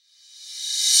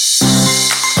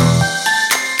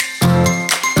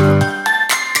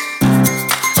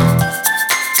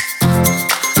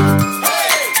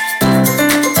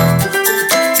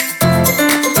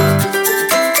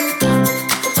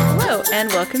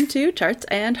welcome to Charts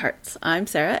and Hearts. I'm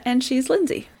Sarah, and she's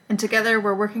Lindsay. And together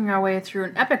we're working our way through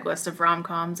an epic list of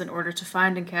rom-coms in order to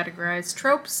find and categorize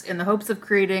tropes in the hopes of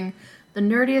creating the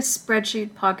nerdiest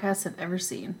spreadsheet podcasts have ever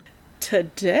seen.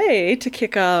 Today, to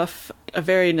kick off a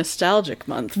very nostalgic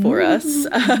month for us,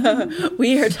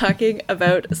 we are talking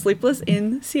about Sleepless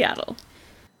in Seattle.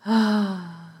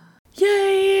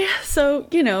 Yay! So,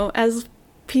 you know, as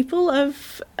people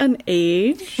of an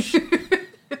age,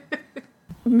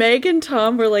 Meg and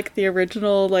Tom were like the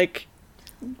original, like,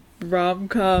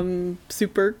 rom-com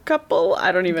super couple.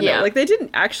 I don't even know. Like, they didn't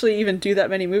actually even do that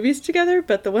many movies together,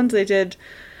 but the ones they did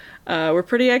were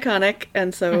pretty iconic,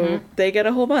 and so they get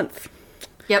a whole month.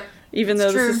 Yep. Even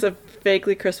though this is a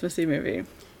vaguely Christmassy movie.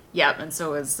 Yep, and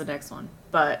so is the next one.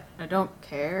 But I don't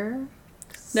care.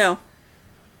 No.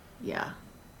 Yeah.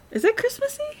 Is it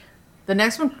Christmassy? The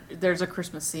next one, there's a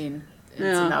Christmas scene. It's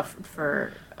enough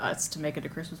for us to make it a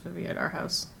Christmas movie at our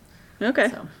house. Okay.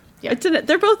 So, yeah.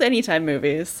 They're both anytime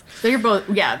movies. They're both,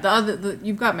 the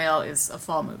You've Got Mail is a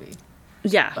fall movie.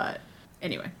 Yeah. But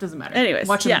anyway, doesn't matter. Anyways,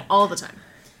 watch them all the time.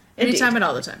 Anytime and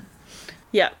all the time.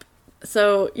 Yep.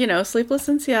 So, you know, Sleepless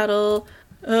in Seattle.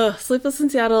 Sleepless in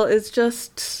Seattle is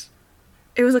just...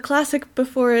 It was a classic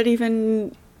before it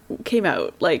even came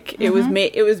out. Like, it was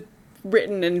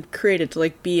written and created to,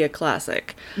 like, be a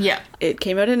classic. Yeah. It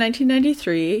came out in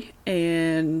 1993,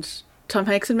 and Tom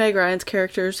Hanks and Meg Ryan's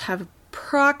characters have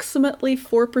approximately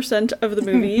 4% of the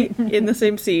movie in the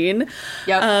same scene.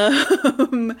 Yep.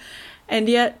 And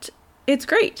yet, it's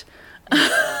great.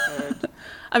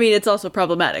 I mean, it's also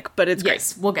problematic, but it's great.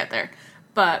 Yes, we'll get there.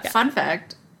 But fun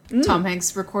fact, Tom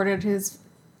Hanks recorded his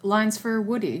lines for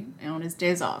Woody on his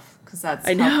days off, because that's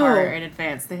how far in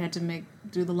advance they had to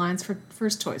do the lines for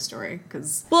first Toy Story,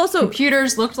 because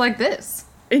computers looked like this.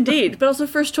 Indeed, but also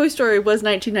first Toy Story was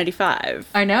 1995.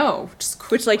 I know.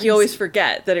 Which, like, you always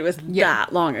forget that it was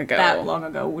that long ago. That long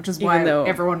ago, which is why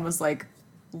everyone was, like,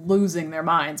 losing their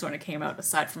minds when it came out,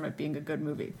 aside from it being a good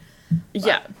movie.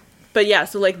 But yeah,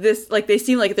 so, like, this, like, they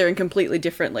seem like they're in completely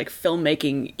different, like,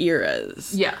 filmmaking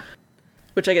eras. Yeah.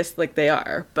 Which I guess, like, they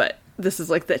are, but this is,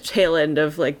 like, the tail end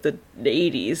of, like, the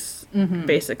 80s,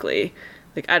 basically.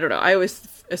 Like, I don't know, I always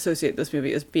associate this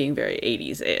movie as being very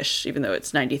 80s-ish, even though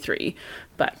it's 93,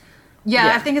 but...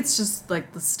 Yeah, I think it's just,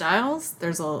 like, the styles.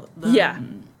 There's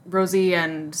Rosie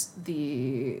and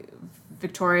the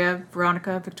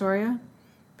Veronica Victoria,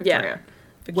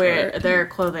 where their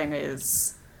clothing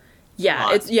is...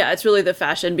 it's really the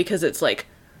fashion, because it's, like,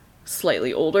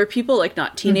 slightly older people, like,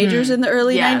 not teenagers in the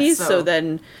early 90s, so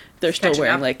then they're still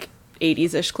wearing, like,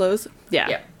 80s-ish clothes.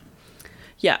 Yeah.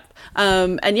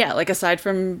 And yeah, like, aside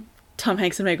from Tom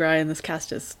Hanks and Meg Ryan, this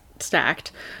cast is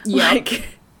stacked.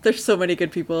 Like, there's so many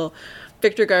good people.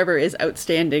 Victor Garber is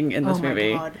outstanding in this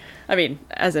movie. God. I mean,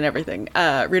 as in everything.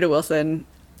 Rita Wilson,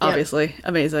 obviously,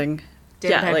 amazing.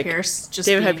 David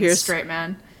Hyde Pierce, straight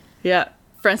man. Yeah.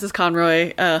 Frances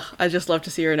Conroy, I just love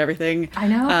to see her in everything. I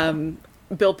know.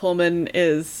 Bill Pullman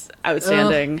is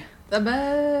outstanding. The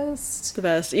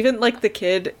best. Even, like, the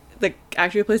kid, the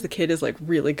actor who plays the kid is, like,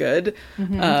 really good.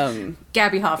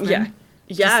 Gabby Hoffman.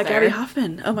 Yeah, Gabby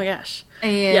Hoffman. Oh my gosh.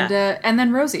 And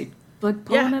then Rosie, like,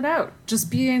 pulling it out. Just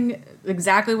being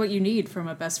exactly what you need from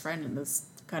a best friend in this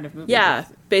kind of movie. Yeah,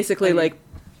 basically, like,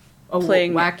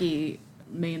 playing wacky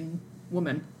main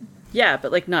woman. Yeah,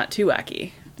 but, like, not too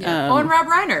wacky. Yeah. And Rob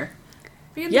Reiner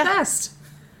being the best.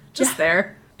 Just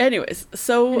there. Anyways,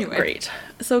 great.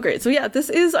 So great. So yeah,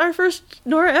 this is our first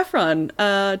Nora Ephron.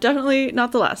 Definitely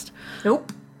not the last.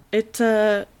 Nope. It's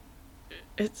so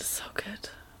good.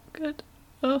 Good.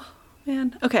 Oh,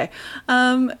 man. Okay.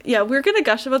 We're gonna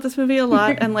gush about this movie a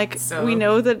lot, and, like, we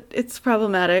know that it's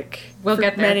problematic for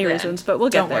many reasons, but we'll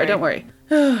get there. Don't worry.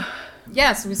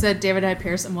 So we said David Hyde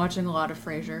Pierce. I'm watching a lot of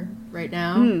Frasier right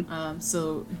now.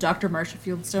 So Dr. Marcia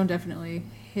Fieldstone definitely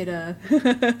hit a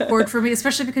chord for me,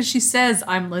 especially because she says,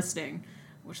 "I'm listening,"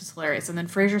 which is hilarious. And then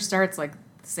Frasier starts, like,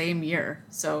 the same year.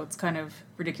 So it's kind of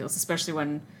ridiculous, especially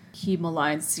when he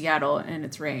maligns Seattle and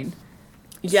it's rain.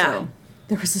 Yeah. So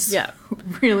there was this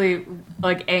really,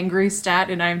 like, angry stat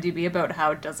in IMDb about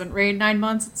how it doesn't rain 9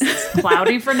 months. It's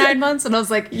cloudy for 9 months. And I was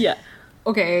like,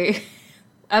 okay,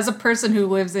 as a person who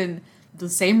lives in the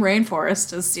same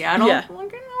rainforest as Seattle, I'm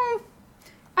like,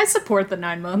 I support the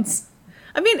 9 months.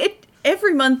 I mean,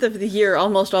 every month of the year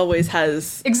almost always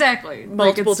has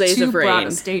multiple days of rain. Too broad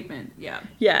a statement.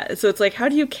 Yeah, so it's like, how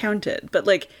do you count it? But,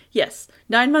 like, yes,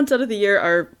 9 months out of the year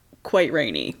are quite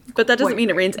rainy, but that doesn't mean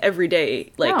it rains every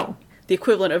day. Like, the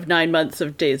equivalent of 9 months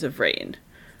of days of rain.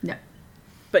 Yeah.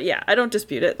 But yeah, I don't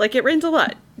dispute it. Like, it rains a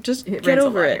lot. Just get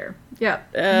over it. Here. Yeah.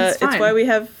 It's why we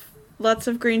have lots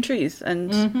of green trees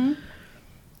and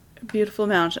beautiful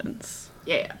mountains.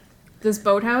 Yeah. This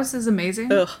boathouse is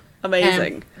amazing. Ugh,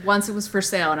 amazing. And once it was for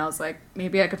sale, and I was like,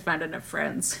 maybe I could find enough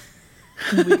friends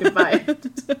and we could buy it.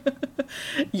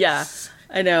 Yeah,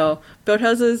 I know.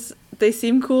 Boathouses, they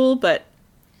seem cool, but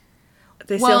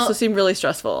they also seem really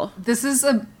stressful. This is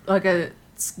a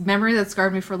memory that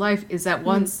scarred me for life, is that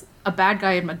once a bad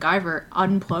guy in MacGyver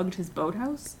unplugged his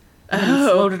boathouse and then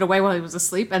floated away while he was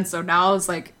asleep. And so now I was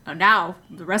like, now,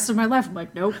 the rest of my life, I'm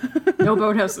like, nope, no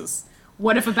boathouses.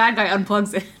 What if a bad guy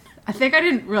unplugs it? I think I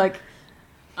didn't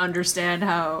understand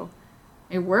how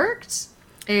it worked.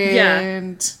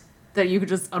 And that you could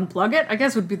just unplug it, I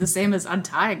guess, would be the same as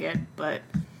untying it. But,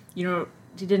 he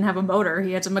didn't have a motor.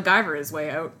 He had to MacGyver his way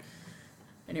out.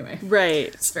 Anyway. Right.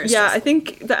 It's very stressful. I think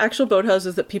stressful. the actual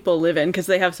boathouses that people live in, because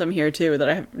they have some here too that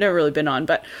I have never really been on,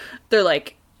 but they're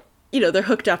like, they're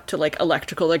hooked up to like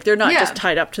electrical, like they're not just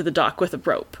tied up to the dock with a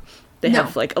rope. They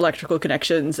have like electrical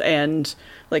connections and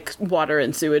like water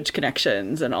and sewage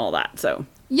connections and all that. So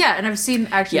yeah, and I've seen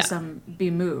actually some be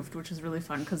moved, which is really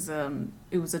fun because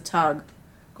it was a tug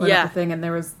going up the thing, and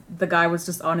the guy was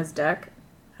just on his deck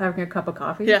having a cup of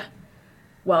coffee. Yeah,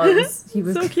 while he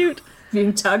was so cute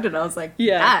being tugged, and I was like,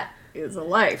 that is a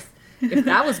life. If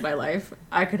that was my life,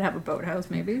 I could have a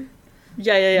boathouse maybe.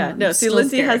 Yeah. No, see,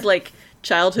 Lindsay scared. has like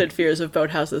childhood fears of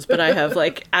boathouses, but I have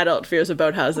like adult fears of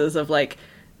boathouses of like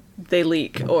they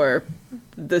leak or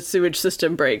the sewage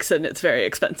system breaks and it's very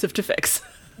expensive to fix.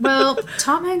 Well,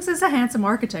 Tom Hanks is a handsome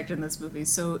architect in this movie,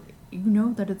 so you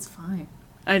know that it's fine.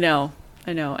 I know.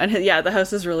 And the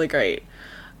house is really great.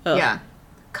 Ugh. Yeah.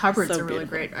 Cupboards So are really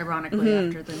beautiful. great, ironically,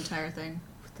 after the entire thing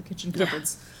with the kitchen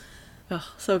cupboards.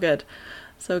 Oh, so good.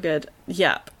 So good.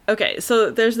 Yeah. Okay,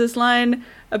 so there's this line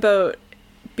about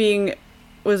being,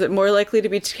 was it more likely to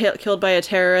be killed by a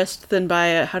terrorist than by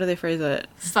a, how do they phrase it?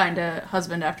 Find a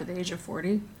husband after the age of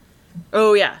 40.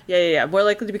 Oh, yeah. More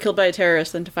likely to be killed by a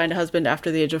terrorist than to find a husband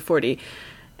after the age of 40.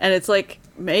 And it's like,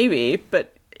 maybe,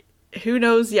 but who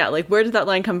knows? Yeah, like, where did that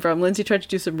line come from? Lindsay tried to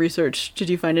do some research. Did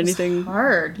you find anything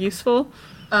useful?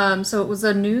 So it was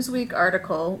a Newsweek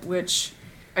article, which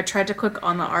I tried to click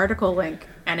on the article link,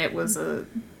 and it was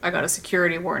I got a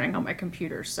security warning on my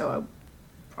computer, so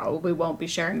I probably won't be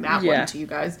sharing that one to you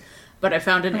guys. But I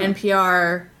found an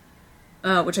NPR,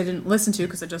 which I didn't listen to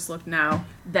because I just looked now,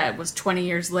 that was 20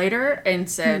 years later and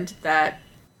said that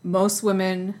most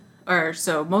women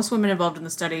involved in the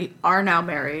study are now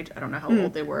married. I don't know how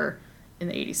old they were in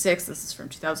the 86. This is from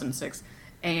 2006.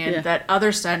 And that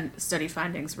other study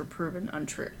findings were proven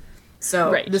untrue.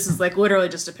 So this is like literally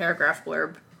just a paragraph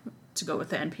blurb to go with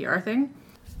the NPR thing.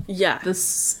 Yeah. The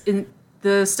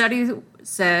study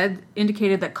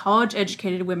indicated that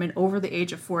college-educated women over the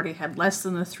age of 40 had less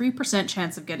than a 3%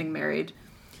 chance of getting married.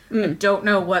 I don't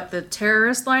know what the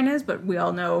terrorist line is, but we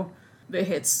all know it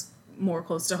hits more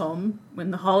close to home when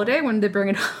they bring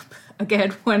it up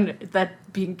again, when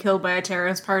that being killed by a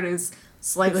terrorist part is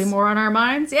slightly more on our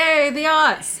minds. Yay, the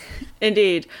odds!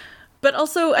 Indeed. But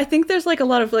also, I think there's like a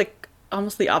lot of like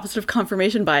almost the opposite of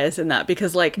confirmation bias in that,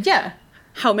 because like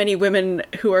how many women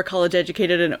who are college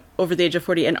educated and over the age of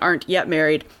 40 and aren't yet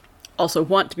married also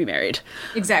want to be married.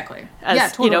 Exactly.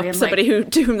 As, totally. And somebody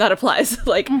to whom that applies.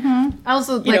 Like,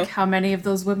 also, how many of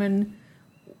those women,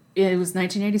 it was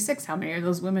 1986, how many of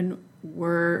those women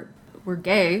were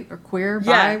gay or queer,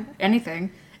 bi,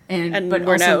 anything, but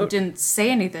also didn't say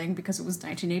anything because it was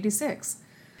 1986.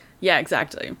 Yeah,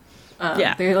 exactly.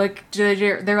 They're like,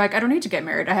 I don't need to get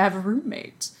married. I have a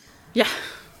roommate. Yeah.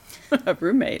 A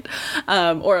roommate.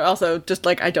 Or also just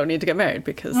like, I don't need to get married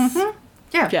because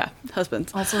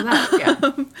husbands. Also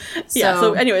that,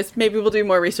 So anyways, maybe we'll do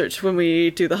more research when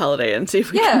we do the holiday and see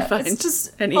if we can find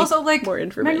any more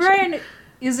information. Meg Ryan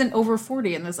isn't over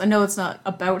 40 in this. I know it's not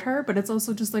about her, but it's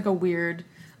also just like a weird,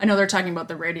 I know they're talking about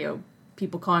the radio,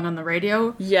 people calling on the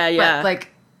radio. But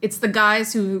like, it's the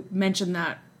guys who mention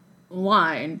that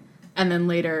line, and then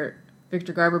later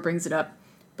Victor Garber brings it up,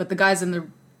 but the guys in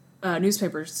the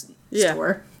newspapers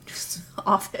store,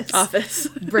 office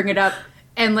bring it up,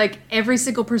 and like every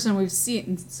single person we've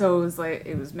seen, so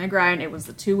it was Meg Ryan, it was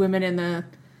the two women in the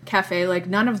cafe, like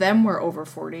none of them were over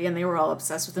 40 and they were all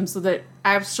obsessed with him, so that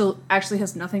actually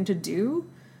has nothing to do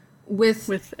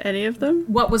with any of them,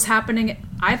 what was happening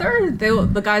either.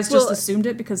 The guys just assumed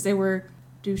it because they were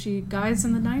douchey guys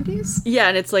in the 90s. Yeah,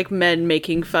 and it's like men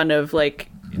making fun of like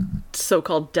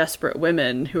so-called desperate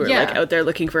women who are like out there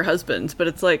looking for husbands, but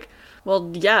it's like,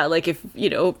 well, yeah, like if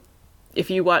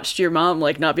you watched your mom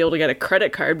like not be able to get a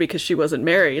credit card because she wasn't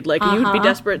married, like you would be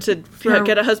desperate to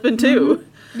get a husband too.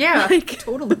 Yeah, like,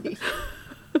 totally.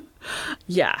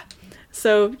 Yeah.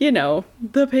 So,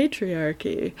 the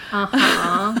patriarchy.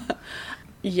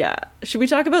 Yeah. Should we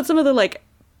talk about some of the, like,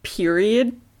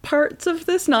 period parts of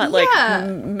this? Not, like,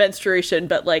 menstruation,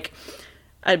 but, like,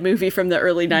 a movie from the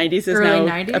early 90s is now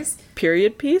 90s? A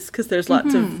period piece, because there's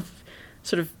lots of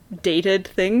sort of dated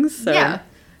things. So.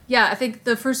 Yeah, I think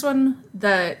the first one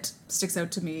that sticks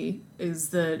out to me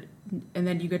is and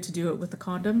then you get to do it with the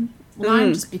condom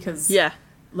line, just because,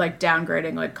 like,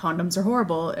 downgrading, like, condoms are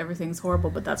horrible, everything's horrible,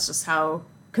 but that's just how,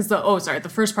 because the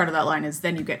first part of that line is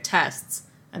then you get tests,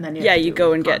 and then you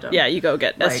go get like,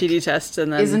 STD tests,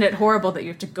 and then... Isn't it horrible that you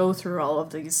have to go through all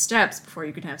of these steps before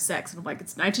you can have sex? And I'm like,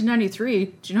 it's 1993,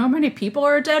 do you know how many people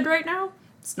are dead right now?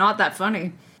 It's not that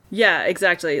funny. Yeah,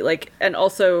 exactly, like, and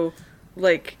also,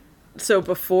 like, so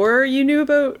before you knew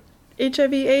about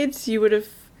HIV/AIDS, you would have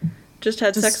just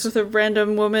had sex with a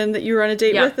random woman that you were on a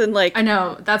date with, and, like, I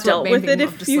know, that's dealt what with it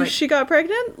if she got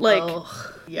pregnant, like,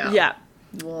 yeah,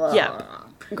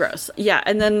 gross. Yeah,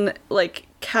 and then, like,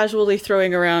 casually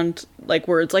throwing around, like,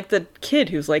 words, like the kid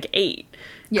who's, like, 8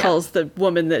 calls the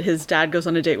woman that his dad goes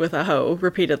on a date with a hoe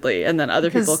repeatedly, and then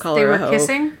other people call her a hoe. They were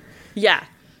kissing? Yeah,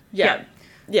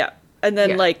 and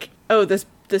then, like, oh, this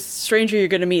stranger you're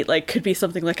gonna meet, like, could be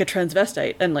something like a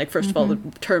transvestite, and, like, first of all, the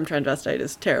term transvestite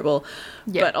is terrible,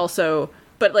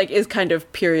 but like, is kind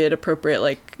of period appropriate,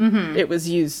 like, it was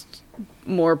used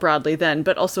more broadly then,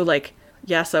 but also, like,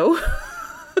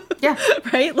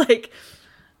 right, like,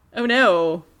 oh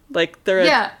no, like,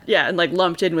 they're and, like,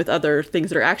 lumped in with other things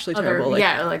that are actually terrible,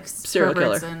 like serial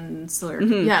killer and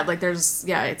like, there's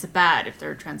it's bad if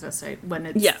they're transvestite when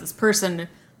it's this person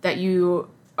that you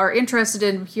are interested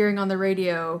in hearing on the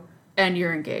radio and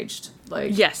you're engaged,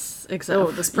 like, yes, exactly.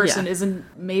 Oh, this person isn't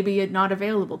maybe not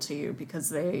available to you because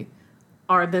they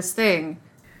are this thing.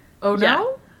 Oh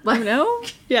no, like, no,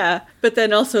 but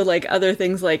then also, like, other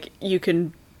things, like, you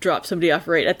can drop somebody off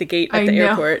right at the gate at the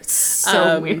airport.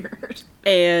 So weird.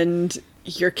 And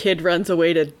your kid runs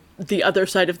away to the other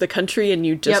side of the country and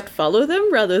you just follow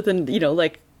them rather than, you know,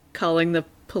 like, calling the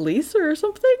police or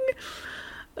something.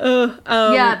 There was,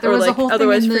 like, a whole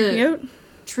thing in the out.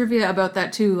 Trivia about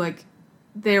that too. Like,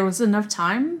 there was enough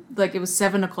time. Like, it was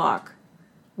 7:00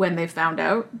 when they found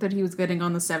out that he was getting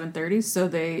on the 7:30. So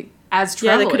they, as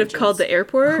travel they could have called the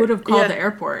airport. Could have called the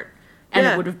airport, and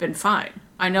it would have been fine.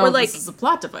 I know, like, this is a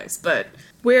plot device, but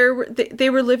where were they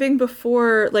were living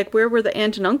before, like, where were the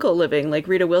aunt and uncle living? Like,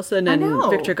 Rita Wilson and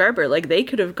Victor Garber. Like, they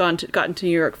could have gotten to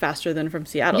New York faster than from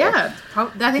Seattle. Yeah,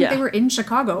 I think they were in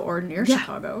Chicago or near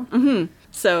Chicago.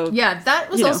 So that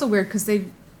was also weird because they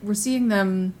were seeing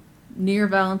them near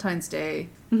Valentine's Day,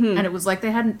 and it was like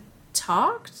they hadn't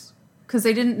talked because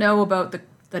they didn't know about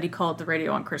that he called the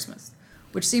radio on Christmas,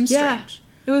 which seems strange.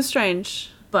 It was strange,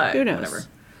 but who knows? Whatever.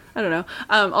 I don't know.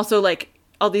 Also, like,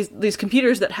 all these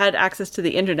computers that had access to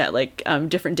the internet, like,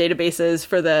 different databases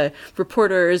for the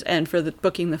reporters and for the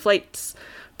booking the flights,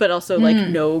 but also, like,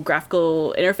 no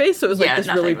graphical interface. So it was, like, this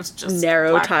really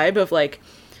narrow type of, like,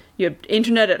 you have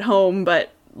internet at home,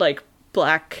 but, like,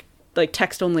 black, like,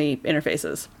 text-only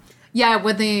interfaces. Yeah,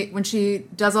 when she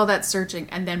does all that searching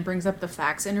and then brings up the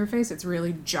fax interface, it's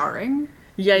really jarring.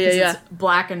 It's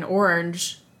black and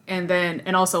orange,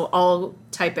 and also all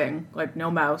typing, like,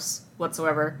 no mouse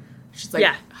whatsoever. She's, like,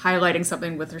 highlighting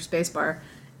something with her spacebar.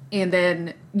 And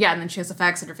then she has a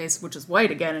fax interface, which is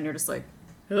white again, and you're just like,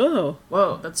 oh.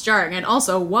 Whoa, that's jarring. And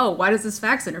also, whoa, why does this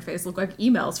fax interface look like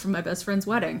emails from my best friend's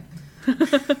wedding?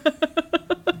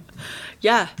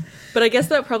 Yeah. But I guess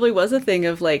that probably was a thing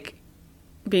of, like,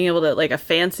 being able to, like, a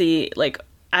fancy, like,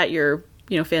 at your,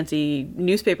 you know, fancy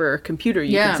newspaper or computer,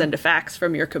 you can send a fax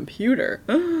from your computer.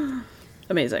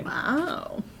 Amazing.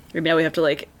 Wow. And now we have to,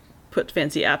 like, put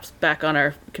fancy apps back on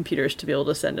our computers to be able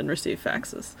to send and receive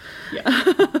faxes.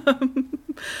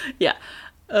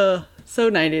 So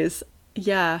 90s.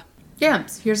 Yeah,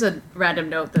 so here's a random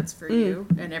note that's for you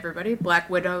and everybody. Black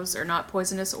widows are not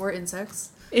poisonous or insects.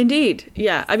 Indeed.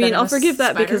 Yeah. I mean, I'll forgive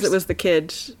that because it was the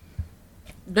kid.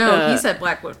 No, he said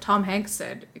black widow. Tom Hanks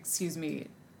said, "Excuse me,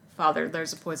 father,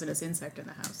 there's a poisonous insect in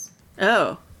the house."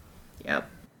 Oh. Yep.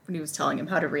 When he was telling him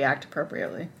how to react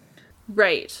appropriately.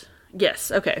 Right.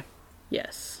 Yes. Okay.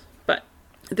 Yes. But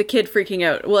the kid freaking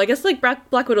out. Well, I guess, like,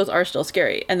 black widows are still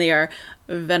scary, and they are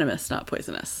venomous, not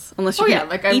poisonous. Unless you eat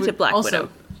a black widow.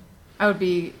 I would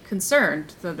be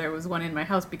concerned that there was one in my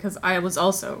house because I was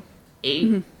also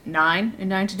 8, 9 in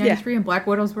 1993, and black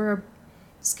widows were a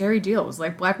scary deal. It was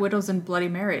like Black Widows and Bloody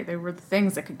Mary. They were the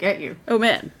things that could get you. Oh,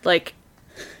 man. Like,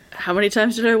 how many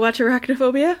times did I watch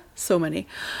Arachnophobia? So many.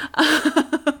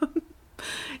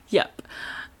 Yep.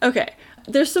 Okay.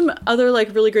 There's some other,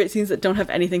 like, really great scenes that don't have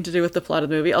anything to do with the plot of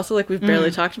the movie. Also, like, we've barely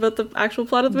talked about the actual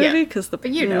plot of the movie because but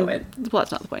you know it. The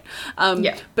plot's not the point.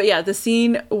 But yeah, the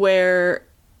scene where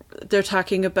they're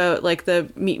talking about like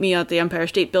the Meet Me at the Empire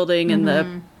State Building and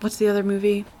the what's the other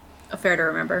movie? Affair to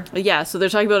Remember. Yeah, so they're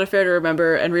talking about Affair to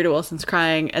Remember, and Rita Wilson's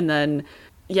crying, and then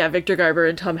Victor Garber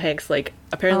and Tom Hanks, like,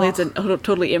 apparently it's a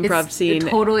totally improv scene. A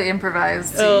totally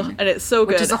improvised scene. Oh, and it's so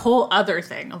good. Which is a whole other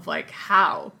thing of, like,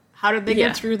 how? How did they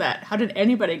get through that? How did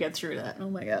anybody get through that? Oh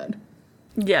my god.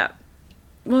 Yeah.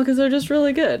 Well, because they're just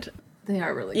really good. They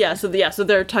are really good. So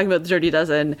they're talking about the Dirty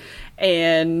Dozen,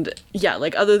 and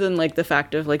like, other than, like, the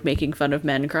fact of, like, making fun of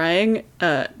men crying,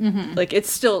 like,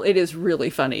 it is really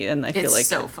funny, and I feel like... It's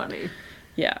so funny.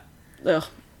 Yeah. Ugh.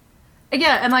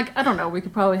 Yeah, and, like, I don't know, we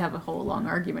could probably have a whole long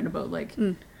argument about, like,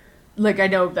 like, I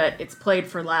know that it's played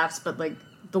for laughs, but, like,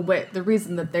 the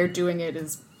reason that they're doing it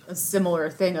is a similar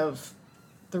thing of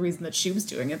the reason that she was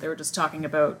doing it. They were just talking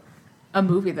about a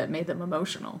movie that made them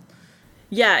emotional.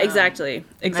 Yeah, exactly.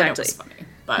 Exactly. And it was funny.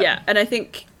 But yeah, and I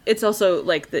think it's also,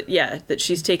 like, that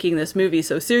she's taking this movie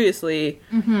so seriously,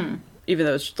 even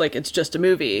though it's just a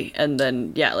movie, and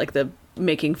then, like, the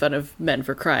making fun of men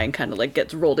for crying kind of, like,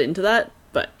 gets rolled into that.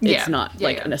 But it's not,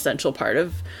 an essential part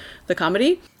of the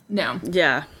comedy. No.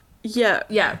 Yeah. Yeah.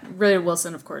 Yeah. Rita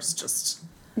Wilson, of course, just...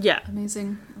 Yeah.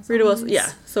 Amazing. Rita Wilson,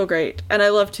 so great. And I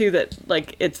love, too, that,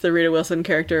 like, it's the Rita Wilson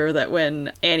character that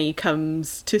when Annie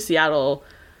comes to Seattle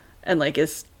and, like,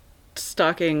 is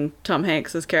stalking Tom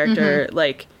Hanks' character,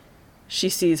 like, she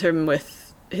sees him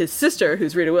with his sister,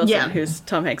 who's Rita Wilson, who's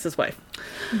Tom Hanks' wife.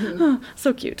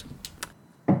 So cute.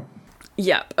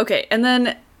 Yeah. Okay. And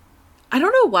then... I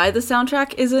don't know why the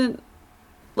soundtrack isn't,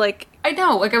 like... I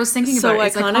know, like, I was thinking so about it.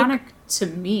 It's iconic to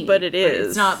me. But it is. But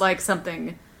it's not, like,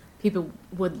 something people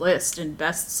would list in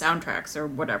best soundtracks or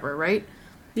whatever, right?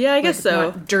 Yeah, I guess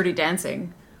so. Not Dirty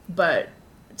Dancing. But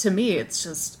to me, it's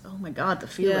just, oh my god, the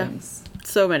feelings. Yeah.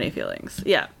 So many feelings.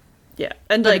 Yeah. Yeah.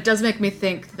 And, but like... it does make me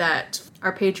think that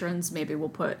our patrons maybe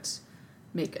will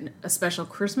make a special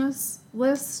Christmas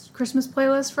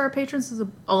playlist for our patrons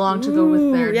along to go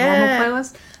with their normal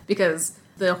playlist, because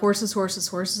the horses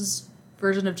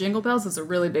version of Jingle Bells is a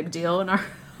really big deal in our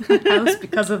house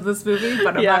because of this movie,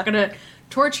 but I'm not gonna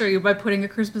torture you by putting a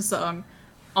Christmas song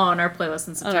on our playlist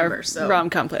in September. On our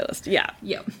rom-com playlist. Yeah.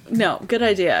 Yeah. No, good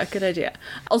idea.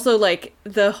 Also, like,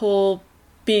 the whole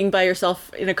being by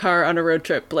yourself in a car on a road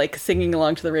trip, like, singing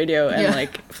along to the radio and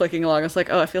like flicking along, I was like,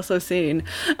 oh, I feel so seen.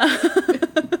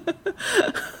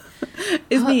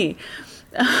 Is me.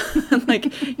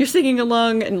 Like, you're singing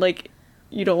along and, like,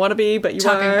 you don't want to be, but you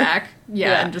talking are. Back.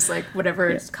 Yeah, and just, like, whatever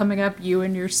is coming up, you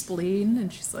and your spleen,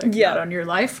 and she's like, not on your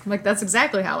life. I'm like, that's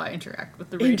exactly how I interact with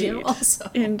the radio also.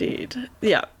 Indeed.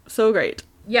 Yeah, so great.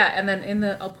 Yeah, and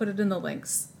then I'll put it in the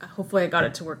links. Hopefully I got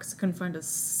it to work because I couldn't find a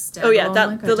standalone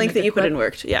link. The link that you put in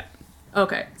worked, yeah.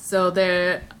 Okay, so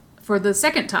for the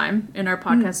second time in our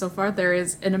podcast so far, there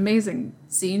is an amazing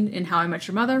scene in How I Met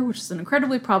Your Mother, which is an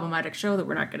incredibly problematic show that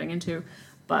we're not getting into,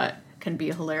 but can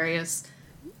be hilarious.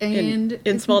 And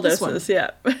in small doses,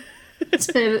 yeah.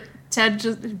 Ted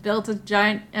just built a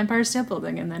giant Empire State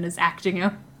Building and then is acting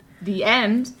out the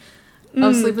end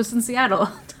of Sleepless in Seattle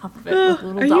on top of it with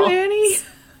little dolls. Are you Annie?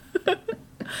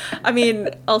 I mean,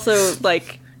 also,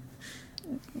 like,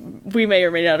 we may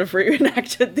or may not have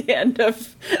reenacted the end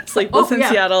of Sleepless in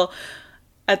Seattle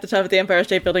at the top of the Empire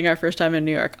State Building our first time in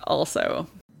New York also.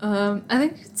 I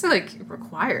think it's, like,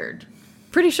 required.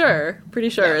 Pretty sure.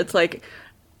 Yeah. It's like,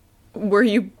 were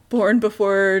you born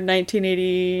before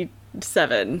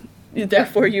 1987?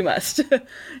 Therefore you must.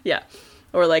 Yeah.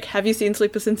 Or, like, have you seen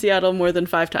Sleepless in Seattle more than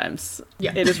 5 times?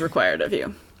 Yeah. It is required of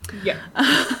you. Yeah.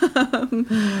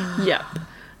 Yeah.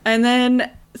 And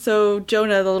then, so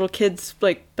Jonah, the little kid's,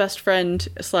 like, best friend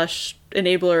 /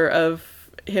 enabler of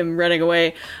him running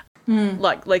away,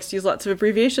 likes to use lots of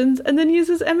abbreviations and then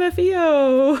uses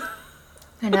MFEO.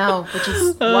 I know, which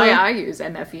is why I use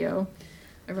MFEO,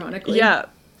 ironically. Yeah.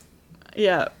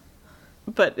 Yeah.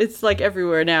 But it's, like,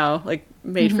 everywhere now. Like,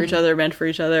 made for each other, meant for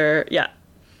each other. Yeah.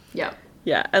 Yeah.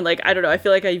 Yeah, and, like, I don't know, I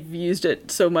feel like I've used it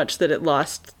so much that it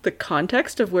lost the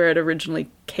context of where it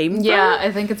originally came from. Yeah,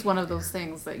 I think it's one of those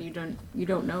things that you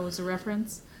don't know as a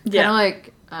reference. Yeah. Kind of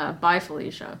like Bye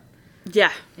Felicia.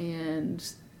 Yeah.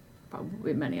 And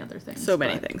probably many other things. So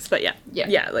many things, but yeah.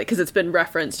 Yeah, like, because it's been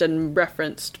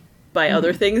referenced by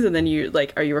other things, and then you,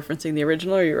 like, are you referencing the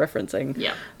original, or are you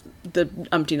referencing the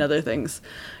umpteen other things?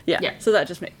 Yeah. So that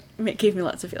just gave me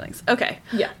lots of feelings. Okay.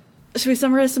 Yeah. Should we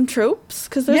summarize some tropes?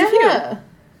 Because there's a few.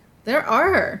 There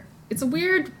are. It's a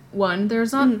weird one.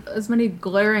 There's not as many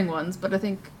glaring ones, but I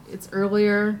think it's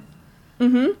earlier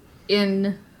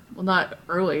in, well, not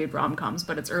early rom-coms,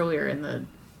 but it's earlier in the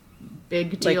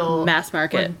big deal. Like mass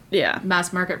market.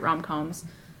 Mass market rom-coms.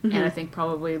 And I think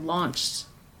probably launched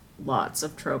lots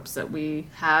of tropes that we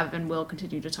have and will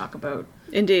continue to talk about.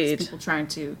 Indeed. People trying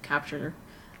to capture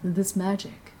this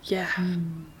magic. Yeah.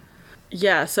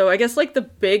 Yeah, so I guess like the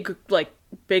big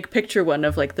picture one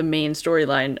of like the main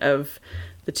storyline of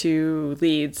the two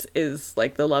leads is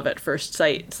like the love at first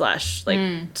sight / like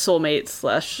soulmates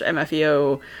 /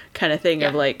 MFEO kind of thing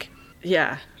of like,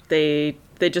 yeah, they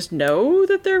just know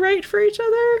that they're right for each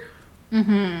other.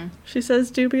 Mm-hmm. She says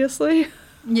dubiously.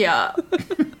 Yeah.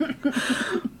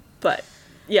 But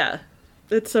yeah,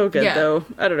 it's so good though.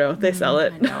 I don't know. They sell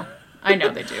it. I know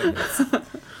they do.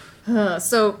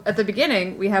 So at the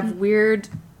beginning, we have weird,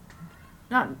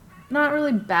 not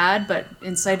really bad, but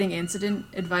inciting incident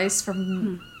advice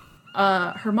from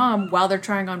her mom while they're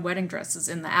trying on wedding dresses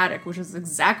in the attic, which is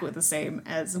exactly the same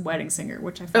as Wedding Singer,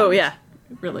 which I found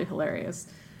really hilarious.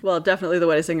 Well, definitely the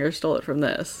Wedding Singer stole it from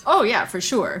this. Oh yeah, for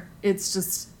sure.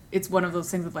 It's one of those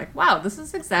things of like, wow, this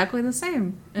is exactly the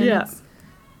same. And it's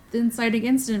the inciting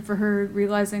incident for her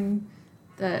realizing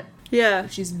that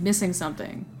she's missing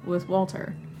something with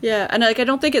Walter. Yeah, and like I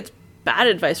don't think it's bad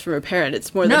advice from her parent.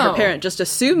 It's more that her parent just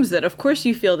assumes that of course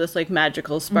you feel this like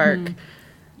magical spark. Mm-hmm.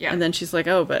 Yeah. And then she's like,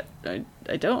 oh, but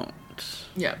I don't.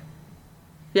 Yeah.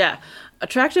 Yeah.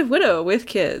 Attractive widow with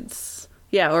kids.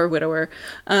 Yeah, or widower.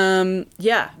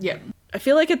 Yeah. Yeah. I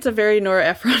feel like it's a very Nora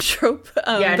Ephron trope, but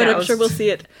I'm sure we'll see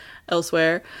it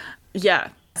elsewhere. Yeah.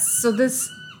 So this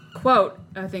quote,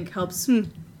 I think, helps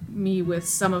me with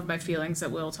some of my feelings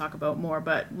that we'll talk about more,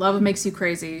 but love makes you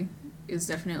crazy is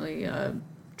definitely a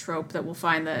trope that we'll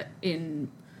find that in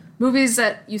movies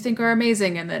that you think are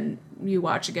amazing and then you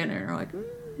watch again and are like,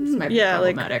 this might be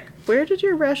problematic. Like, where did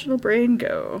your rational brain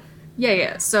go?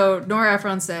 Yeah. So Nora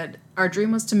Ephron said, our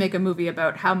dream was to make a movie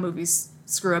about how movies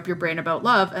screw up your brain about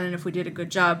love, and then if we did a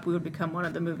good job, we would become one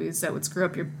of the movies that would screw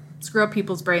up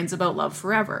people's brains about love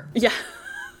forever. Yeah.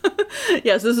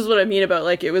 Yes, this is what I mean about,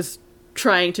 like, it was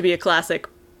trying to be a classic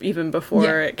even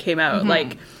before it came out. Mm-hmm.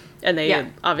 Like, and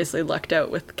they obviously lucked out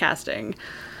with casting.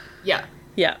 Yeah.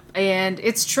 Yeah. And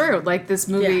it's true. Like, this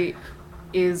movie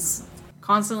is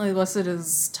constantly listed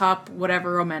as top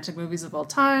whatever romantic movies of all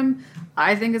time.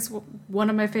 I think it's one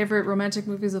of my favorite romantic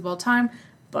movies of all time,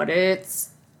 but it's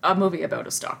a movie about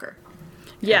a stalker.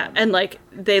 Yeah, and like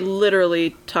they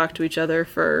literally talk to each other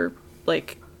for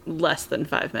like less than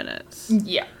 5 minutes.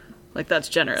 Yeah. Like that's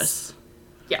generous.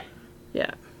 Yeah.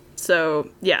 Yeah. So,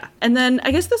 yeah. And then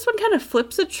I guess this one kind of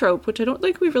flips a trope, which I don't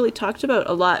think we've really talked about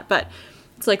a lot, but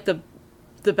it's like the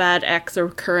bad ex or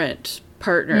current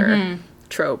partner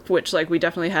trope, which like we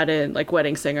definitely had in like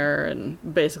Wedding Singer and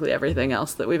basically everything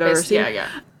else that we've ever seen. Yeah.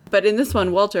 But in this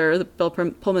one, Walter, Bill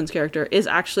Pullman's character, is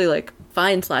actually like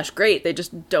fine / great. They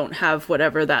just don't have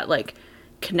whatever that like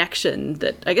connection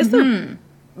that I guess they're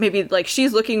maybe like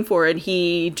she's looking for and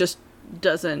he just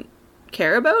doesn't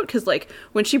care about, because like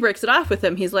when she breaks it off with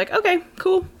him, he's like, okay,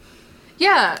 cool.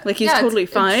 Yeah. Like he's totally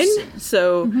fine.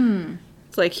 So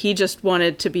it's like he just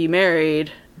wanted to be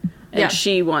married and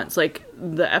she wants like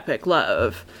the epic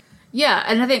love. Yeah,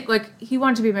 and I think like he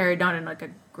wanted to be married not in like a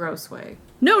gross way.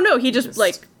 No, he just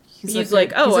like he's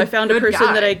like, oh, I found a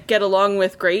person that I get along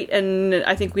with great, and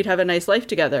I think we'd have a nice life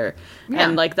together. Yeah.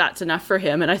 And like that's enough for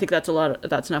him, and I think that's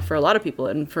enough for a lot of people.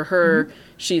 And for her,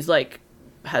 she's like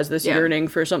has this yearning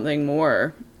for something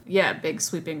more. Yeah, big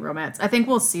sweeping romance. I think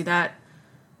we'll see that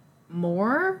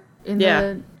more in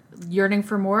the yearning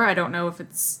for more. I don't know if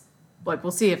it's like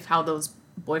we'll see if how those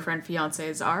boyfriend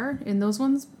fiancés are in those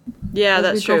ones. Yeah,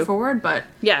 that's true. Go forward, but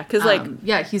because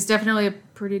like he's definitely a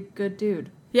pretty good dude.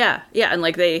 Yeah, and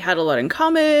like they had a lot in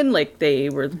common. Like they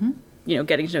were,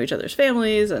 getting to know each other's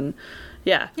families, and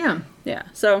yeah.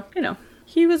 So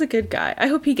he was a good guy. I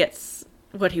hope he gets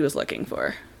what he was looking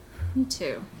for. Me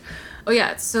too. Oh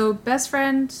yeah. So best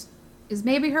friend is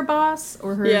maybe her boss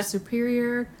or her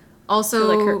superior. Also,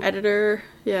 or like her editor.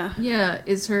 Yeah. Yeah,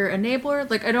 is her enabler.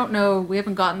 Like I don't know. We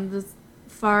haven't gotten this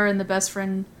far in the best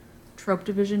friend trope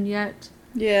division yet.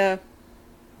 Yeah.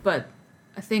 But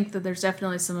I think that there's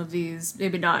definitely some of these,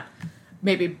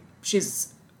 maybe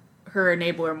she's her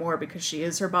enabler more because she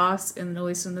is her boss, at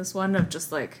least in this one, of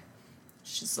just like,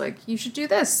 she's like, you should do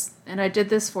this, and I did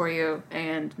this for you,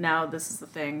 and now this is the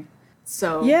thing.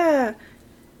 So yeah.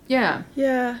 Like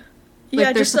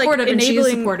they're just supportive, like and she is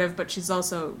supportive, but she's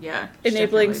also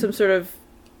enabling some sort of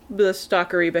the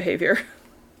stalkery behavior.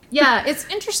 Yeah, it's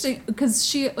interesting because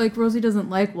she, like, Rosie doesn't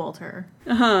like Walter.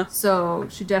 So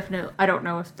she definitely, I don't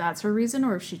know if that's her reason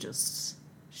or if she doesn't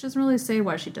really say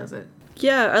why she does it.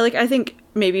 Yeah, I think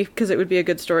maybe because it would be a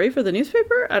good story for the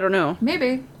newspaper. I don't know.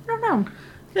 Maybe. I don't know.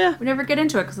 Yeah. We never get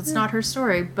into it because it's not her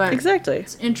story, but exactly.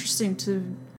 It's interesting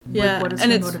to Yeah, what is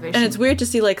and her it's motivation? and it's weird to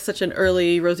see like such an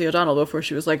early Rosie O'Donnell before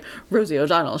she was like Rosie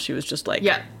O'Donnell. She was just like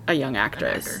a young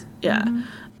actress. actor. Yeah,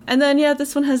 and then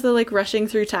this one has the like rushing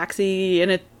through taxi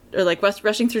or like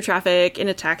rushing through traffic in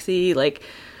a taxi, like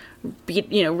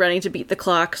running to beat the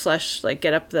clock / like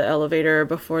get up the elevator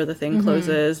before the thing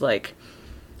closes, like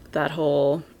that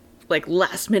whole like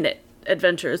last minute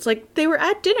adventure. It's like they were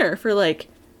at dinner for like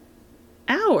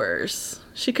hours.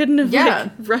 She couldn't have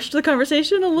like rushed the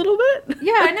conversation a little bit.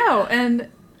 Yeah, I know.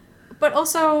 But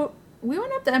also we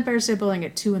went up the Empire State Building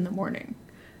at 2 a.m.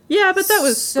 Yeah, but that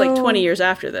was like 20 years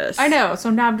after this. I know. So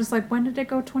now I'm just like, when did it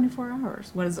go 24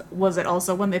 hours? Was it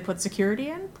also when they put security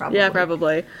in? Probably. Yeah,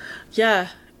 probably. Yeah.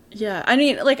 Yeah. I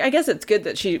mean, like, I guess it's good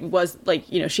that she was like,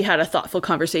 she had a thoughtful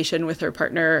conversation with her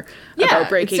partner about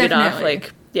breaking it off.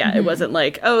 Like, it wasn't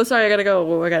like, oh, sorry, I gotta go.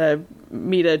 Well, I gotta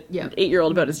meet a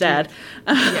 8-year-old about his dad.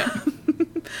 Yeah.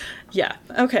 Yeah.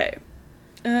 Okay.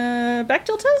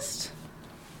 Bechdel test?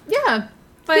 Yeah.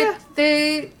 But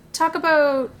they talk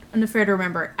about An Affair to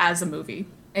Remember as a movie.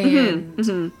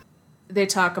 And they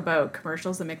talk about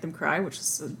commercials that make them cry, which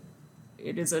is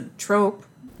it is a trope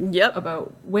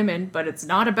about women, but it's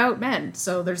not about men.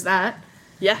 So there's that.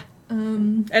 Yeah.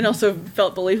 And also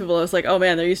felt believable. I was like, oh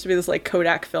man, there used to be this like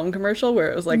Kodak film commercial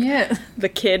where it was like the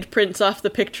kid prints off the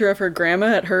picture of her grandma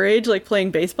at her age, like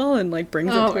playing baseball, and like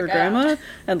brings it to her grandma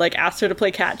and like asks her to play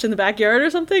catch in the backyard or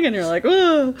something. And you're like,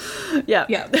 oh, yeah.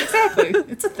 Yeah, exactly.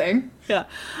 It's a thing. Yeah.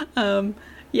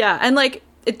 Yeah. And like,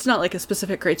 it's not like a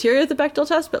specific criteria of the Bechdel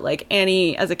test, but like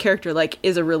Annie as a character, like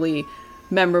is a really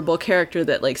memorable character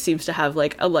that like seems to have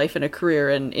like a life and a career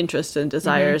and interests and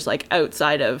desires like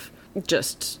outside of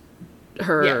just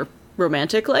her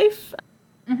romantic life.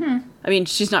 I mean,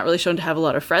 she's not really shown to have a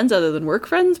lot of friends other than work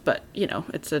friends, but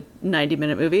it's a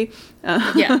 90-minute movie.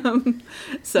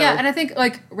 So and I think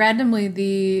like randomly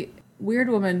the weird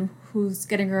woman who's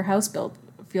getting her house built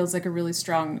feels like a really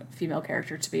strong female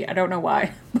character to me. I don't know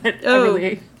why, but I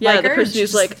really like the her. person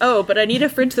who's like, oh, but I need a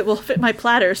fridge that will fit my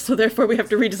platters, so therefore we have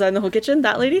to redesign the whole kitchen.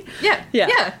 That lady.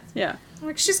 Yeah.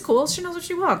 Like, she's cool. She knows what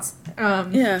she wants.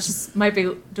 She might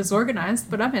be disorganized,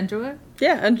 but I'm into it.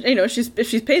 Yeah, and if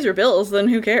she pays her bills, then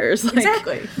who cares? Like,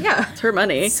 exactly. Yeah, it's her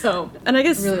money. So, and I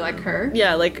guess I really like her.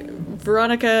 Yeah, like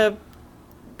Veronica,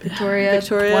 Victoria,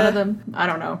 one of them. I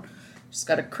don't know. She's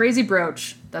got a crazy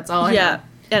brooch. That's all I know.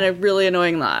 And a really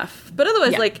annoying laugh. But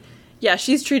otherwise,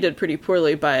 she's treated pretty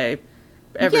poorly by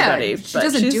everybody. Yeah, she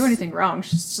doesn't do anything wrong.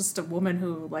 She's just a woman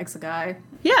who likes a guy.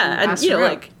 Yeah, and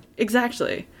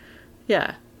exactly.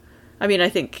 Yeah. I mean, I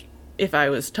think if I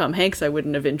was Tom Hanks, I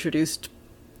wouldn't have introduced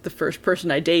the first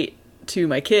person I date to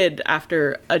my kid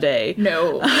after a day.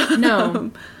 No.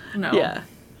 Yeah.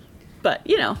 But,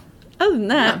 other than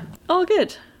that, all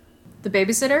good. The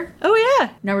babysitter? Oh, yeah.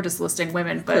 Now we're just listing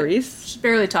women, but Clarice. She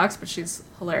barely talks, but she's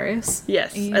hilarious.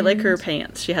 Yes, I like her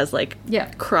pants. She has, like,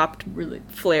 cropped, really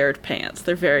flared pants.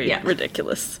 They're very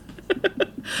ridiculous.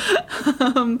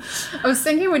 I was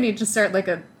thinking we need to start, like,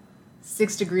 a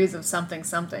 6 Degrees of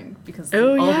something, because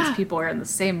all these people are in the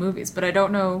same movies, but I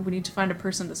don't know. We need to find a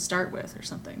person to start with or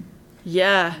something.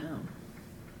 Yeah.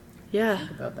 Yeah.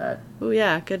 Think about that. Oh,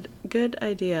 yeah. Good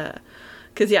idea.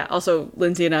 Because, also,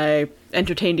 Lindsay and I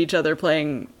entertained each other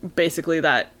playing basically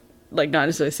that, like, not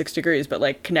necessarily 6 Degrees, but,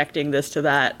 like, connecting this to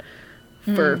that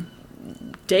for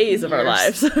days of our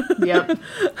lives. Yep.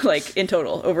 Like, in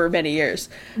total, over many years.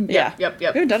 Yep. We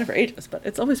haven't done it for ages, but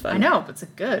it's always fun. I know, but it's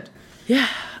good. Yeah.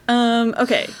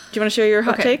 Okay. Do you want to share your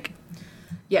hot take?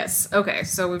 Yes. Okay.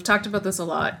 So we've talked about this a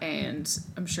lot, and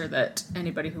I'm sure that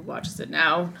anybody who watches it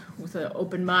now with an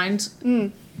open mind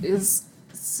is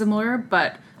similar,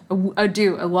 but I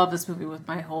love this movie with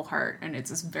my whole heart, and it's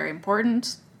just very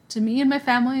important to me and my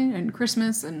family, and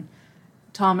Christmas, and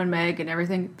Tom and Meg, and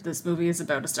everything. This movie is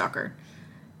about a stalker.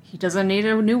 He doesn't need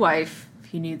a new wife.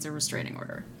 He needs a restraining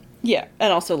order. Yeah,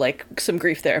 and also, like, some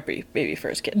grief therapy, maybe, for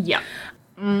his kid. Yeah.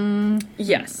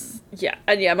 Yes. Yeah.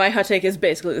 And my hot take is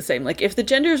basically the same. Like, if the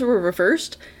genders were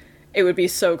reversed, it would be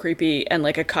so creepy and,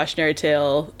 like, a cautionary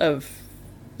tale of,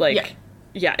 like...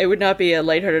 Yeah, it would not be a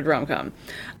lighthearted rom-com.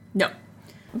 No.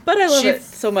 But I love it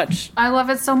so much. I love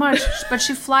it so much. But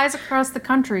she flies across the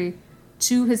country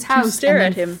to his house to stare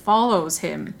and at him. Follows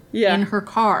him in her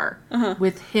car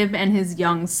with him and his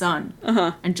young son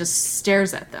and just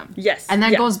stares at them. Yes. And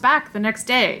then goes back the next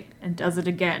day and does it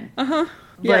again.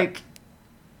 Like...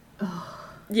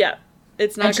 Yeah.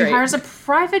 It's not great. And she hires a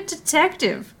private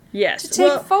detective. Yes. To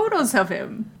take photos of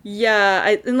him.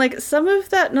 Yeah. And, like, some of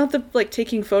that, not the, like,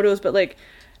 taking photos, but, like,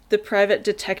 the private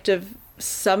detective,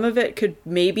 some of it could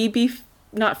maybe be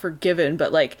not forgiven,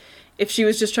 but, like, if she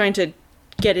was just trying to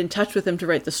get in touch with him to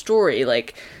write the story,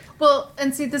 like... Well,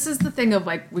 and see, this is the thing of,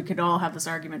 like, we could all have this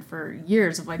argument for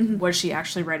years of, like, was she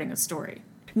actually writing a story?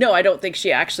 No, I don't think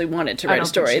she actually wanted to write a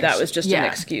story. That was just yeah. an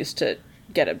excuse to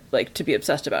get to be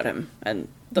obsessed about him and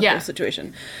the Yeah. whole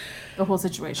situation. The whole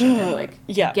situation, and, like,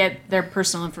 Yeah. get their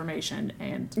personal information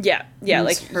and Yeah,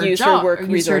 use use her job, work or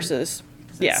use her- resources.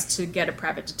 Yeah. to get a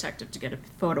private detective to get a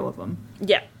photo of him.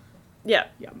 Yeah. Yeah.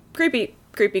 Yeah. Creepy.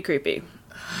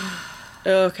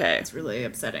 Okay. It's really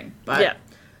upsetting. But, Yeah.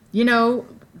 you know,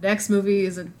 next movie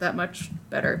isn't that much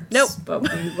better. Nope. But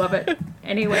we love it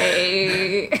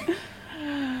anyway.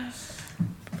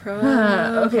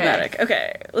 Problematic.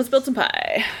 Okay, let's build some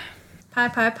pie.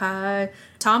 Pie.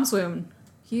 Tom Swoon.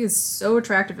 He is so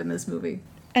attractive in this movie.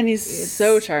 And he's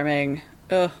so charming.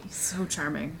 Ugh. He's so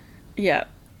charming. Yeah.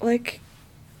 Like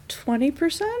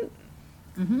 20%?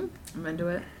 I'm into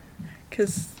it.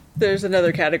 Because there's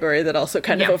another category that also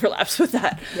kind of Yeah. overlaps with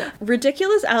that. Yeah.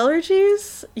 Ridiculous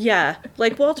allergies? Yeah.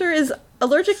 Like Walter is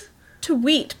allergic to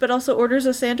wheat, but also orders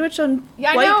a sandwich on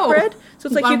Yeah, I white know. bread. So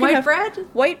it's like On you can white have bread?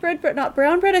 white bread, but not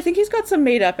brown bread. I think he's got some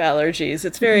made up allergies.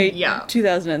 It's very Yeah.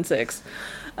 2006.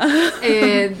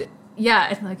 And yeah,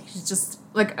 and like he's just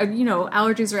like you know,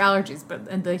 allergies are allergies, but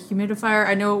and the humidifier,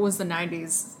 I know it was the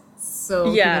 90s,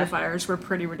 so Yeah. humidifiers were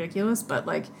pretty ridiculous, but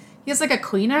like he has like a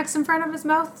Kleenex in front of his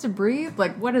mouth to breathe.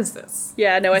 Like, what is this?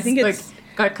 Yeah, no, I think He's, it's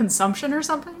like got consumption or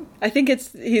something. I think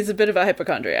he's a bit of a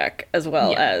hypochondriac as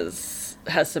well Yeah. as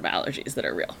has some allergies that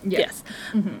are real. Yeah. Yes.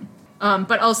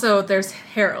 But also there's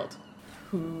Harold,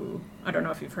 who I don't know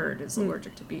if you've heard is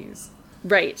allergic to bees.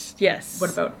 Right. Yes.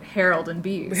 What about Harold and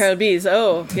bees? Harold Bees?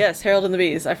 Oh, yes, Harold and the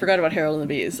Bees. I forgot about Harold and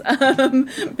the Bees.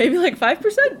 Maybe like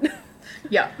 5%?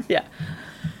 Yeah. Yeah.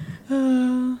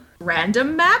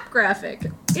 Random map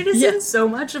graphic. It is Yeah. in so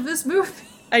much of this movie.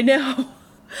 I know.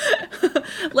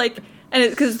 Like, and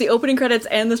it's because the opening credits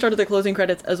and the start of the closing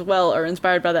credits as well are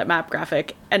inspired by that map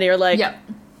graphic. And you're like, Yeah.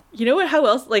 you know what? How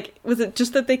else? Like, was it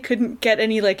just that they couldn't get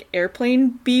any like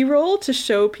airplane B-roll to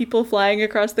show people flying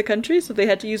across the country, so they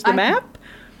had to use the map?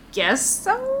 Guess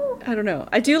so. I don't know.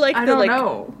 I do like I the don't like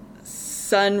know.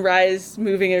 sunrise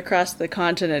moving across the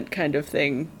continent kind of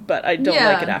thing, but I don't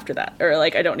Yeah. like it after that, or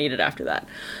like I don't need it after that.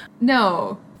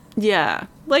 No. Yeah,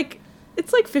 like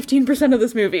it's like 15% of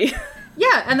this movie.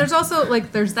 Yeah, and there's also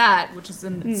like there's that, which is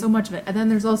in so much of it, and then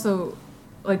there's also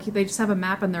like they just have a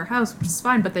map in their house, which is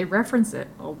fine, but they reference it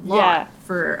a lot Yeah.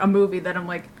 for a movie that I'm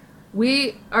like,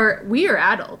 we are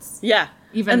adults. Yeah,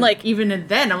 Even and like, even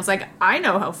then, I was like, I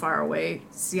know how far away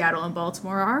Seattle and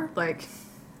Baltimore are. Like,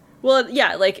 well,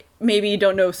 yeah, like maybe you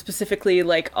don't know specifically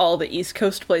like all the East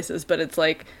Coast places, but it's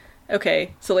like,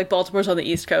 okay, so like Baltimore's on the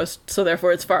East Coast, so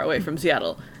therefore it's far away from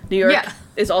Seattle. New York Yeah.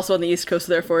 is also on the East Coast,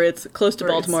 so therefore it's close to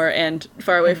Where it's- Baltimore and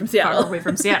far away from Seattle. far away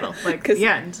from Seattle. Like 'Cause- the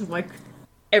end. Like,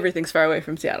 Everything's far away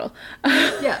from Seattle.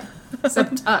 yeah,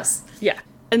 except us. Yeah.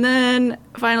 And then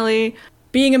finally,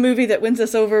 being a movie that wins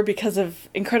us over because of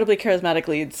incredibly charismatic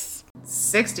leads.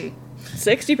 60.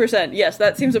 60%. Yes,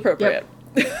 that seems appropriate.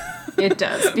 It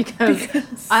does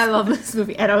because I love this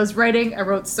movie, and I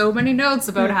wrote so many notes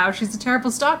about how she's a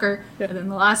terrible stalker, and in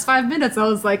the last 5 minutes, I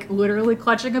was like literally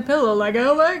clutching a pillow, like,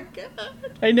 oh my god,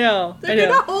 I know. they're I know.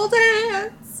 gonna hold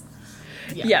hands.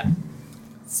 Yeah.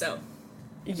 So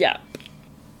Yeah.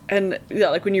 And yeah,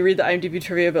 like when you read the IMDb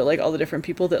trivia about like all the different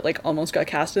people that like almost got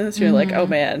cast in this, you're like, oh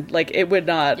man, like it would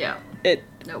not. Yeah.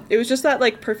 Nope. It was just that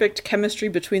like perfect chemistry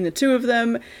between the two of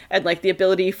them, and like the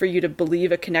ability for you to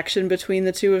believe a connection between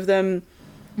the two of them,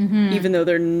 even though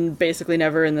they're basically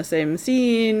never in the same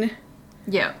scene.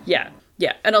 yeah, Yeah.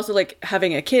 Yeah. And also like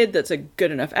having a kid that's a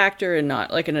good enough actor and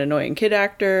not like an annoying kid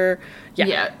actor. Yeah.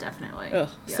 yeah, definitely. Ugh,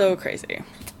 Yeah. so crazy.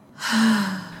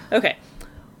 Okay.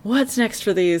 What's next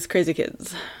for these crazy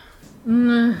kids?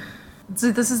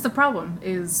 So this is the problem: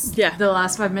 is Yeah. the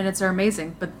last 5 minutes are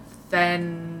amazing, but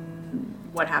then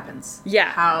what happens? Yeah.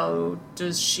 How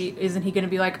does she? Isn't he going to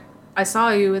be like, I saw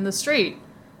you in the street.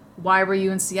 Why were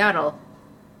you in Seattle?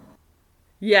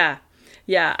 Yeah.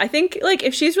 Yeah. I think, like,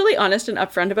 if she's really honest and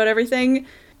upfront about everything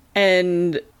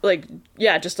and, like,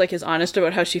 yeah, just, like, is honest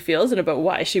about how she feels and about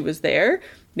why she was there,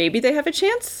 maybe they have a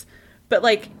chance. But,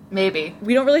 like, Maybe.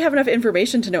 we don't really have enough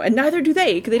information to know. And neither do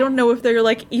they, because they don't know if they're,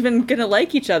 like, even gonna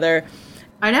like each other.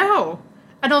 I know.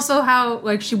 And also how,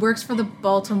 like, she works for the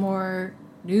Baltimore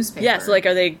newspaper. Yeah, so, like,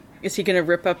 is he gonna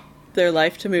rip up their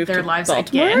life to move their to lives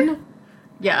Baltimore? again?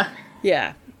 Yeah.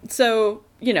 Yeah. So,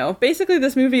 you know, basically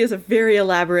this movie is a very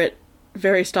elaborate,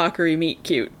 very stalkery meet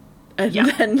cute. And Yeah.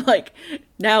 then, like,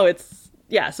 now it's,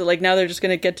 yeah, so, like, now they're just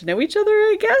gonna get to know each other,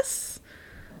 I guess?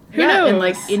 Who knows? And,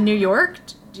 like, in New York,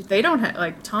 they don't have,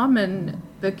 like, Tom and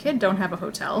the kid don't have a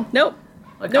hotel. Nope.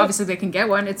 Like, Nope. obviously they can get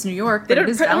one. It's New York, They but don't,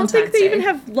 it is I don't Valentine's think they Day. even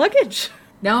have luggage.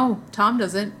 No, Tom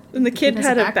doesn't. And the kid has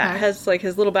had a a backpack. has like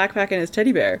his little backpack and his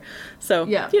teddy bear. So,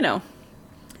 Yeah. you know,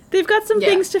 they've got some Yeah.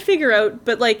 things to figure out,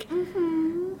 but like,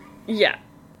 yeah,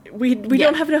 we Yeah.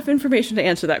 don't have enough information to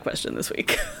answer that question this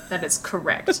week. That is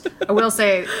correct. I will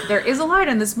say there is a line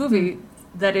in this movie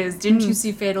that is, "Didn't you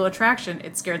see Fatal Attraction?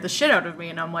 It scared the shit out of me."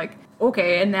 And I'm like,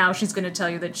 okay. And now she's going to tell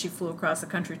you that she flew across the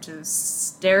country to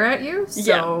stare at you.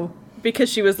 So Because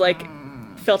she was like,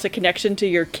 felt a connection to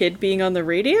your kid being on the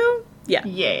radio? Yeah.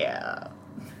 yeah.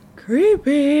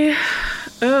 Creepy.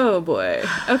 Oh boy.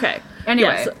 Okay. Anyway,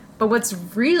 Yeah, so- but what's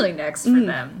really next for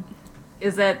them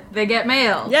is that they get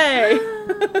mail. Yay!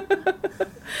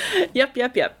 Yep.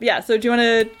 Yeah, so do you want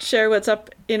to share what's up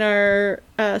in our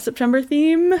September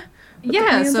theme?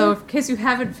 Yeah, so in case you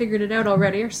haven't figured it out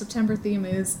already, our September theme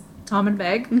is Tom and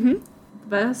Meg. Mm-hmm.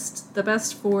 The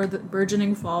best for the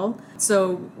burgeoning fall.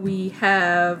 So we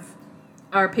have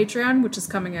our Patreon, which is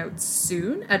coming out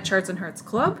soon at Charts and Hearts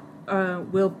Club,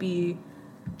 will be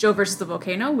Joe versus the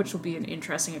Volcano, which will be an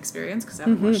interesting experience because I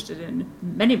haven't watched it in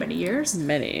many, many years.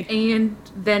 Many. And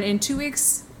then in 2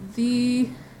 weeks,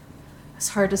 it's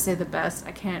hard to say the best.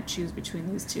 I can't choose between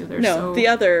these two. They're so the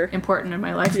other. important in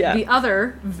my life. Yeah. The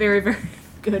other very, very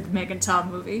good Meg and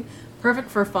Tom movie, perfect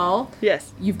for fall.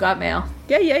 Yes. You've Got Mail.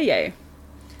 Yay.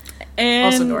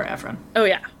 And Also Nora Ephron. Oh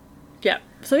yeah. Yeah.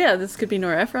 So yeah, this could be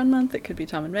Nora Ephron month. It could be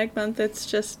Tom and Meg month. It's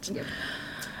just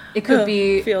It could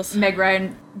be feels- Meg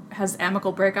Ryan has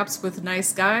amicable breakups with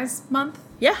nice guys month.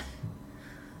 yeah.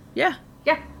 Yeah.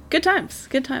 Good times.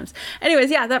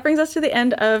 Anyways, yeah, that brings us to the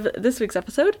end of this week's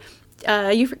episode.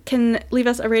 You can leave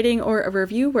us a rating or a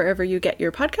review wherever you get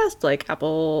your podcast, like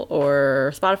Apple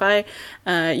or Spotify.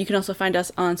 You can also find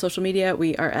us on social media.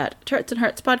 We are at Charts and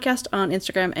Hearts Podcast on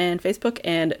Instagram and Facebook,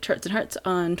 and Charts and Hearts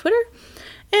on Twitter.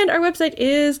 And our website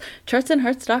is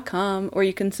chartsandhearts.com, or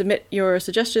you can submit your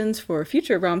suggestions for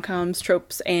future rom-coms,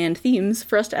 tropes, and themes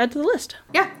for us to add to the list.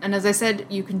 Yeah, and as I said,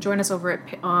 you can join us over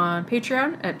on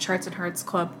Patreon at Charts and Hearts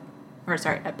Club,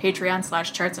 at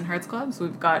Patreon/Charts and Hearts Club. So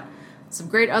we've got some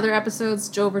great other episodes.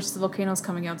 Joe versus the Volcano is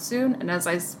coming out soon, and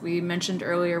as we mentioned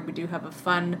earlier, we do have a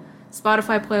fun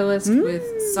Spotify playlist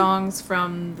with songs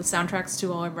from the soundtracks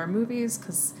to all of our movies,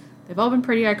 because they've all been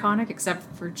pretty iconic, except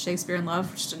for Shakespeare in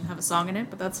Love, which didn't have a song in it,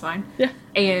 but that's fine. Yeah.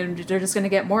 And they're just going to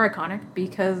get more iconic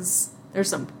because there's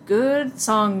some good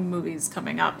song movies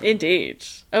coming up. Indeed.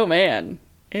 Oh, man.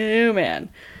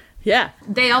 Yeah.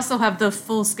 They also have the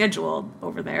full schedule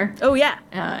over there. Oh, yeah.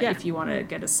 If you want to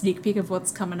get a sneak peek of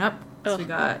what's coming up. So we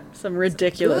got some good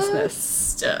ridiculousness.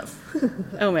 stuff.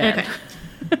 Oh, man. Okay.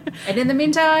 And in the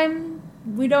meantime,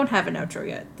 we don't have an outro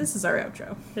yet. This is our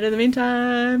outro. And in the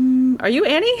meantime, are you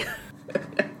Annie?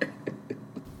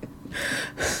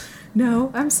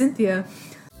 No, I'm Cynthia.